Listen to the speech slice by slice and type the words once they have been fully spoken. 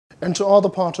And to other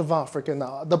parts of Africa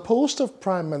now, the post of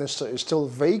Prime Minister is still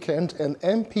vacant and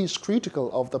MPs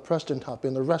critical of the president have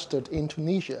been arrested in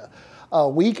Tunisia. A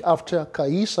week after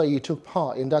Kais Saied took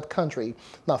power in that country,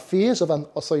 now fears of an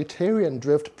authoritarian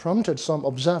drift prompted some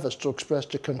observers to express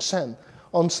their concern.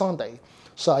 On Sunday,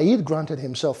 Saied granted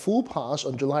himself full powers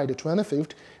on July the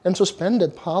 25th and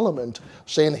suspended parliament,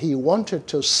 saying he wanted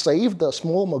to save the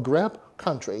small Maghreb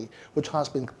country, which has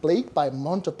been plagued by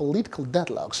months of political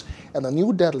deadlocks and a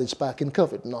new deadly back in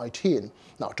COVID-19.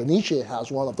 Now, Tunisia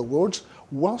has one of the world's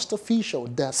worst official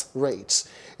death rates.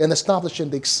 In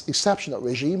establishing the exceptional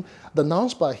regime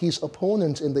denounced by his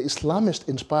opponents in the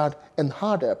Islamist-inspired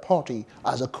Ennahda party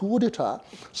as a coup d'etat,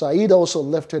 Saied also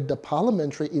lifted the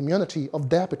parliamentary immunity of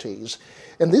deputies.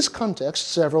 In this context,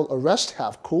 several arrests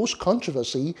have caused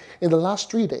controversy in the last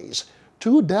 3 days.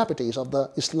 2 deputies of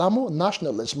the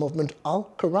Islamo-nationalist movement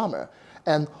Al-Karama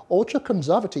and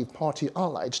ultra-conservative party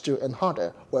allied to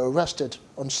Ennahda were arrested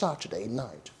on Saturday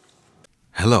night.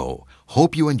 Hello,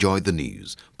 hope you enjoyed the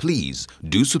news. Please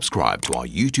do subscribe to our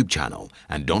YouTube channel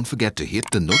and don't forget to hit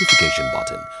the notification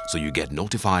button so you get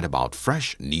notified about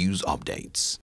fresh news updates.